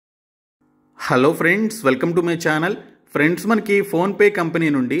Hello friends, welcome to my channel. Friends, మనకి PhonePe company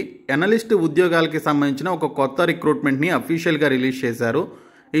నుండి analyst ఉద్యోగాలకి సంబంధించిన ఒక కొత్త రిక్రూట్మెంట్ని అఫీషియల్గా రిలీజ్ చేశారు.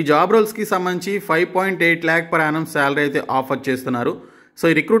 ఈ జాబ్ రోల్స్కి సంబంధించి 5.8 lakh per annum శాలరీ అయితే ఆఫర్ చేస్తున్నారు. సో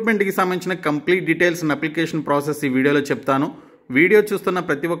ఈ రిక్రూట్మెంట్కి సంబంధించిన complete details and application process ఈ వీడియోలో చెప్తాను. వీడియో చూస్తున్న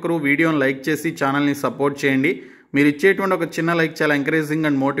ప్రతి ఒక్కరూ వీడియోని లైక్ చేసి ఛానల్ని సపోర్ట్ చేయండి. మీరు ఇచ్చేటువంటి ఒక చిన్న లైక్ చాలా ఎంకరేజింగ్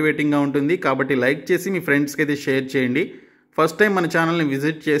అండ్ మోటివేటింగ్గా ఉంటుంది, కాబట్టి లైక్ చేసి మీ ఫ్రెండ్స్కి అయితే షేర్ చేయండి. ఫస్ట్ టైం మన ఛానల్ని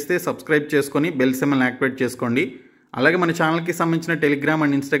విజిట్ చేస్తే సబ్స్క్రైబ్ చేసుకొని బెల్ సింబల్ని యాక్టివేట్ చేసుకోండి. అలాగే మన ఛానల్కి సంబంధించిన టెలిగ్రామ్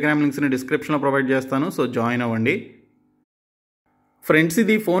అండ్ ఇన్స్టాగ్రామ్ లింక్స్ని డిస్క్రిప్షన్లో ప్రొవైడ్ చేస్తాను, సో జాయిన్ అవ్వండి. ఫ్రెండ్స్,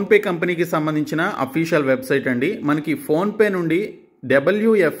 ఇది ఫోన్పే కంపెనీకి సంబంధించిన అఫీషియల్ వెబ్సైట్ అండి. మనకి ఫోన్పే నుండి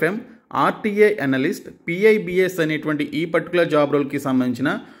WFM RTA అనలిస్ట్ PIBS అనేటువంటి ఈ పర్టికులర్ జాబ్ రోల్కి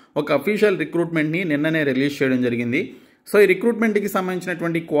సంబంధించిన ఒక అఫీషియల్ రిక్రూట్మెంట్ని నిన్ననే రిలీజ్ చేయడం జరిగింది. సో ఈ రిక్రూట్మెంట్కి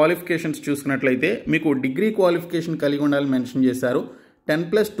సంబంధించినటువంటి క్వాలిఫికేషన్స్ చూసుకున్నట్లయితే మీకు డిగ్రీ క్వాలిఫికేషన్ కలిగి ఉండాలని మెన్షన్ చేశారు.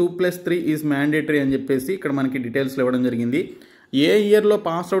 10+2+3 ఈజ్ మ్యాండేటరీ అని చెప్పేసి ఇక్కడ మనకి డీటెయిల్స్లో ఇవ్వడం జరిగింది. ఏ ఇయర్లో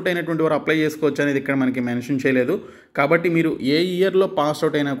పాస్ అవుట్ అయినటువంటి వారు అప్లై చేసుకోవచ్చు అనేది ఇక్కడ మనకి మెన్షన్ చేయలేదు. కాబట్టి మీరు ఏ ఇయర్లో పాస్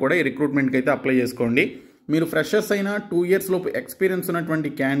అవుట్ అయినా కూడా ఈ రిక్రూట్మెంట్కి అయితే అప్లై చేసుకోండి. మీరు ఫ్రెషర్స్ అయినా 2 years లోపు ఎక్స్పీరియన్స్ ఉన్నటువంటి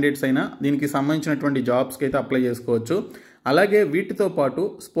క్యాండిడేట్స్ అయినా దీనికి సంబంధించినటువంటి జాబ్స్కి అయితే అప్లై చేసుకోవచ్చు. అలాగే వీటితో పాటు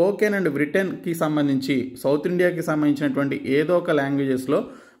స్పోకెన్ అండ్ రిటర్న్కి సంబంధించి సౌత్ ఇండియాకి సంబంధించినటువంటి ఏదో ఒక లాంగ్వేజెస్లో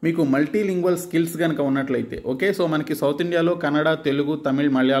మీకు మల్టీలింగ్వల్ స్కిల్స్ కనుక ఉన్నట్లయితే ఓకే. సో మనకి సౌత్ ఇండియాలో కన్నడ, తెలుగు,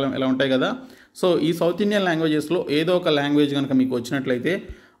 తమిళ్, మలయాళం ఇలా ఉంటాయి కదా. సో ఈ సౌత్ ఇండియన్ లాంగ్వేజెస్లో ఏదో ఒక లాంగ్వేజ్ కనుక మీకు వచ్చినట్లయితే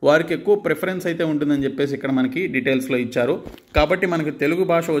వారికి ఎక్కువ ప్రిఫరెన్స్ అయితే ఉంటుందని చెప్పేసి ఇక్కడ మనకి డీటెయిల్స్లో ఇచ్చారు. కాబట్టి మనకు తెలుగు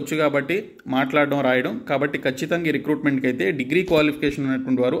భాష వచ్చు కాబట్టి మాట్లాడడం, రాయడం, కాబట్టి ఖచ్చితంగా ఈ రిక్రూట్మెంట్కి అయితే డిగ్రీ క్వాలిఫికేషన్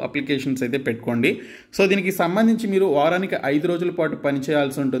ఉన్నటువంటి వారు అప్లికేషన్స్ అయితే పెట్టుకోండి. సో దీనికి సంబంధించి మీరు వారానికి 5 రోజుల పాటు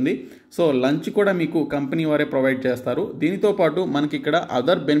పనిచేయాల్సి ఉంటుంది. సో లంచ్ కూడా మీకు కంపెనీ వారే ప్రొవైడ్ చేస్తారు. దీనితో పాటు మనకి ఇక్కడ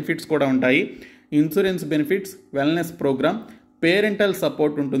అదర్ బెనిఫిట్స్ కూడా ఉంటాయి. Insurance benefits, wellness programme, parental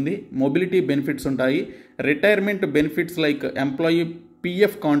support ఉంటుంది, మొబిలిటీ బెనిఫిట్స్ ఉంటాయి, retirement benefits like employee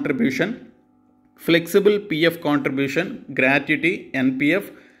PF contribution, flexible PF contribution, gratuity, NPF,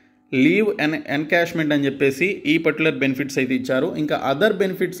 leave and encashment అని చెప్పేసి ఈ పర్టికులర్ బెనిఫిట్స్ అయితే ఇచ్చారు. ఇంకా అదర్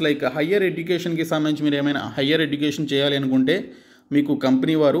బెనిఫిట్స్ లైక్ హయ్యర్ ఎడ్యుకేషన్కి సంబంధించి మీరు ఏమైనా హయ్యర్ ఎడ్యుకేషన్ చేయాలి అనుకుంటే మీకు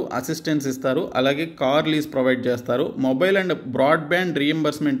కంపెనీ వారు అసిస్టెన్స్ ఇస్తారు. అలాగే కార్ లీజ్ ప్రొవైడ్ చేస్తారు. మొబైల్ అండ్ బ్రాడ్బ్యాండ్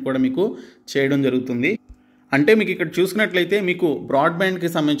రీఎంబర్స్మెంట్ కూడా మీకు చేయడం జరుగుతుంది. అంటే మీకు ఇక్కడ చూసుకున్నట్లయితే మీకు బ్రాడ్బ్యాండ్కి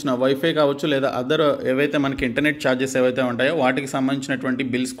సంబంధించిన వైఫై కావచ్చు లేదా అదర్ ఏవైతే మనకి ఇంటర్నెట్ ఛార్జెస్ ఏవైతే ఉంటాయో వాటికి సంబంధించినటువంటి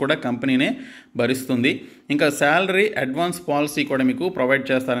బిల్స్ కూడా కంపెనీనే భరిస్తుంది. ఇంకా శాలరీ అడ్వాన్స్ పాలసీ కూడా మీకు ప్రొవైడ్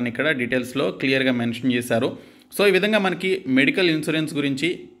చేస్తారని ఇక్కడ డీటెయిల్స్లో క్లియర్గా మెన్షన్ చేశారు. సో ఈ విధంగా మనకి మెడికల్ ఇన్సూరెన్స్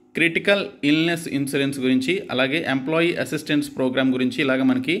గురించి, క్రిటికల్ ఇల్నెస్ ఇన్సూరెన్స్ గురించి, అలాగే ఎంప్లాయీ అసిస్టెన్స్ ప్రోగ్రామ్ గురించి, ఇలాగ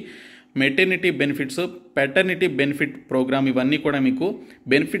మనకి maternity benefits, paternity benefit programme ఇవన్నీ కూడా మీకు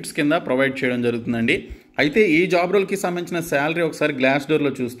బెనిఫిట్స్ కింద ప్రొవైడ్ చేయడం జరుగుతుందండి. అయితే ఈ జాబ్ రోల్కి సంబంధించిన శాలరీ ఒకసారి గ్లాస్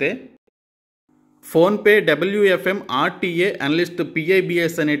డోర్లో చూస్తే PhonePe WFM RTA analyst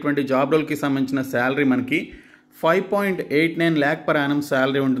PIBS అనేటువంటి జాబ్ రోల్కి సంబంధించిన శాలరీ మనకి 5.89 lakh per annum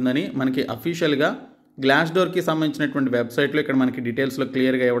శాలరీ ఉంటుందని మనకి అఫీషియల్గా గ్లాస్ డోర్కి సంబంధించినటువంటి వెబ్సైట్లో ఇక్కడ మనకి డీటెయిల్స్లో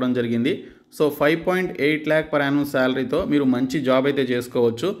క్లియర్గా ఇవ్వడం జరిగింది. సో 5.8 lakh per annum శాలరీతో మీరు మంచి జాబ్ అయితే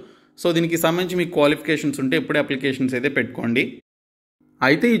చేసుకోవచ్చు. సో దీనికి సంబంధించి మీకు క్వాలిఫికేషన్స్ ఉంటే ఇప్పుడే అప్లికేషన్స్ అయితే పెట్టుకోండి.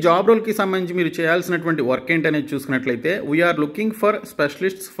 అయితే ఈ జాబ్ రోల్కి సంబంధించి మీరు చేయాల్సినటువంటి వర్క్ ఏంటనేది చూసుకున్నట్లయితే we are looking for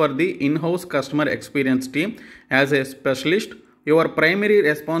specialists for the in house customer experience team. As a specialist your primary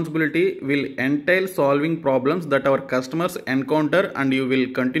responsibility will entail solving problems that our customers encounter and you will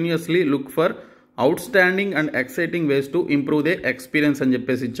continuously look for outstanding and exciting ways to improve their experience అని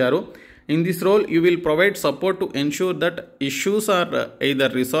చెప్పేసి ఇచ్చారు. In this role, you will provide support to ensure that issues are either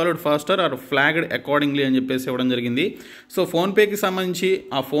resolved faster or flagged accordingly అని చెప్పేసి ఇవ్వడం జరిగింది. So ఫోన్పేకి సంబంధించి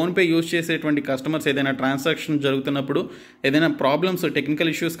ఆ PhonePe use చేసేటువంటి కస్టమర్స్ ఏదైనా ట్రాన్సాక్షన్ జరుగుతున్నప్పుడు ఏదైనా ప్రాబ్లమ్స్,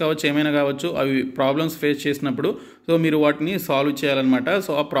 టెక్నికల్ ఇష్యూస్ కావచ్చు, ఏమైనా కావచ్చు, అవి ప్రాబ్లమ్స్ ఫేస్ చేసినప్పుడు సో మీరు వాటిని సాల్వ్ చేయాలన్నమాట.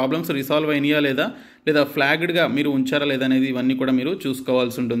 సో ఆ ప్రాబ్లమ్స్ రిసాల్వ్ అయినాయా లేదా ఫ్లాగ్డ్గా మీరు ఉంచారా లేదా అనేది ఇవన్నీ కూడా మీరు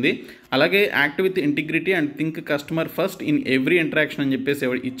చూసుకోవాల్సి ఉంటుంది. అలాగే act with integrity and think customer first in every interaction అని చెప్పేసి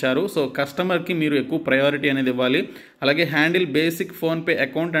ఇచ్చారు. సో కస్టమర్కి మీరు ఎక్కువ ప్రయారిటీ అనేది ఇవ్వాలి. అలాగే handle basic PhonePe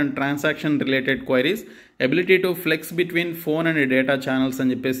account and transaction related queries, ability to flex between phone and data channels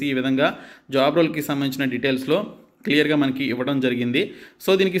అని చెప్పేసి ఈ విధంగా జాబ్ రోల్కి సంబంధించిన డీటెయిల్స్లో క్లియర్గా మనకి ఇవ్వడం జరిగింది.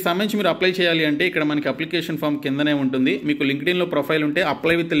 సో దీనికి సంబంధించి మీరు అప్లై చేయాలి అంటే ఇక్కడ మనకి అప్లికేషన్ ఫామ్ కిందనే ఉంటుంది. మీకు లింక్డ్ఇన్లో ప్రొఫైల్ ఉంటే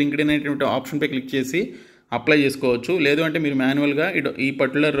అప్లై విత్ లింక్డ్ఇన్ అనేటువంటి ఆప్షన్పై క్లిక్ చేసి అప్లై చేసుకోవచ్చు. లేదు అంటే మీరు మాన్యువల్గా ఈ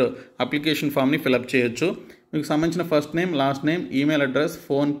పర్టికులర్ అప్లికేషన్ ఫామ్ని ఫిలప్ చేయొచ్చు. మీకు సంబంధించిన first name, last name, email address,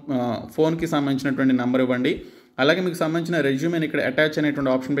 ఫోన్కి సంబంధించినటువంటి నెంబర్ ఇవ్వండి. అలాగే మీకు సంబంధించిన రెజ్యూమేని ఇక్కడ అటాచ్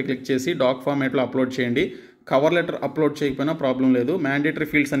అనేటువంటి ఆప్షన్పై క్లిక్ చేసి డాక్ ఫార్మేట్లో అప్లోడ్ చేయండి. కవర్ లెటర్ అప్లోడ్ చేయకపోయినా ప్రాబ్లం లేదు. మ్యాండేటరీ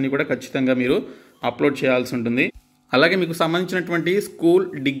ఫీల్డ్స్ అన్నీ కూడా ఖచ్చితంగా మీరు అప్లోడ్ చేయాల్సి ఉంటుంది. అలాగే మీకు సంబంధించినటువంటి స్కూల్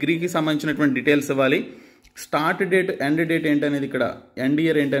డిగ్రీకి సంబంధించినటువంటి డీటెయిల్స్ ఇవ్వాలి. స్టార్ట్ డేట్ ఎండ్ డేట్ ఏంటనేది ఇక్కడ ఎండ్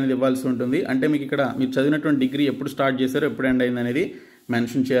ఇయర్ ఏంటనేది ఇవ్వాల్సి ఉంటుంది. అంటే మీకు ఇక్కడ మీరు చదివినటువంటి డిగ్రీ ఎప్పుడు స్టార్ట్ చేశారో ఎప్పుడు ఎండ్ అయింది అనేది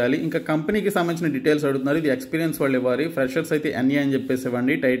మెన్షన్ చేయాలి. ఇంకా కంపెనీకి సంబంధించిన డీటెయిల్స్ అడుగుతున్నారు. ఇది ఎక్స్పీరియన్స్ వాళ్ళు ఇవ్వాలి. ఫ్రెషర్స్ అయితే ఎన్ఏ అని చెప్పేసి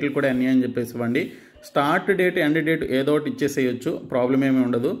ఇవ్వండి. టైటిల్ కూడా ఎన్ఏ అని చెప్పేసి ఇవ్వండి. స్టార్ట్ డేట్ ఎండ్ డేట్ ఏదో ఒకటి ఇచ్చేసేయచ్చు, ప్రాబ్లం ఏమీ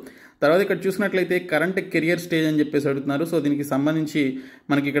ఉండదు. తర్వాత ఇక్కడ చూసినట్లయితే కరెంట్ కెరియర్ స్టేజ్ అని చెప్పేసి అడుగుతున్నారు. సో దీనికి సంబంధించి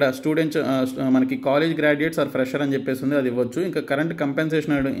మనకి ఇక్కడ స్టూడెంట్స్ మనకి కాలేజ్ గ్రాడ్యుయేట్స్ ఆర్ ఫ్రెషర్ అని చెప్పేసి ఉంది, అది ఇవ్వచ్చు. ఇంకా కరెంట్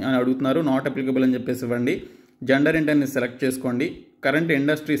కంపెన్సేషన్ అని అడుగుతున్నారు, నాట్ అప్లికబుల్ అని చెప్పేసి ఇవ్వండి. జెండర్ ఏంటని సెలెక్ట్ చేసుకోండి. కరెంట్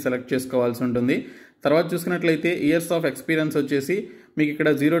ఇండస్ట్రీ సెలెక్ట్ చేసుకోవాల్సి ఉంటుంది. తర్వాత చూసుకున్నట్లయితే ఇయర్స్ ఆఫ్ ఎక్స్పీరియన్స్ వచ్చేసి మీకు ఇక్కడ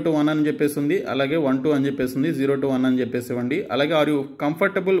 0 to 1 అని చెప్పేసి ఉంది, అలాగే 1 to అని చెప్పేసి ఉంది. 0 to 1 అని చెప్పేసి ఇవ్వండి. అలాగే are you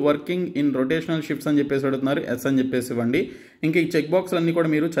comfortable working in rotational shifts అని చెప్పేసి అడుగుతున్నారు, ఎస్ అని చెప్పేసి ఇవ్వండి. ఇంకా ఈ చెక్ బాక్స్లు అన్నీ కూడా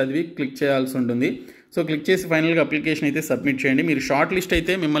మీరు చదివి క్లిక్ చేయాల్సి ఉంటుంది. సో క్లిక్ చేసి ఫైనల్గా అప్లికేషన్ అయితే సబ్మిట్ చేయండి. మీరు షార్ట్ లిస్ట్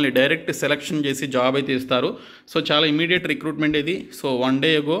అయితే మిమ్మల్ని డైరెక్ట్ సెలెక్షన్ చేసి జాబ్ అయితే ఇస్తారు. సో చాలా ఇమీడియట్ రిక్రూట్మెంట్ ఇది. సో 1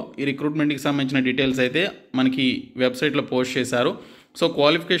 day ago ఈ రిక్రూట్మెంట్కి సంబంధించిన డీటెయిల్స్ అయితే మనకి వెబ్సైట్లో పోస్ట్ చేశారు. సో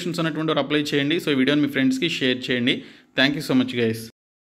క్వాలిఫికేషన్స్ ఉన్నటువంటి అప్లై చేయండి. సో ఈ వీడియోని మీ ఫ్రెండ్స్కి షేర్ చేయండి. Thank you so much guys.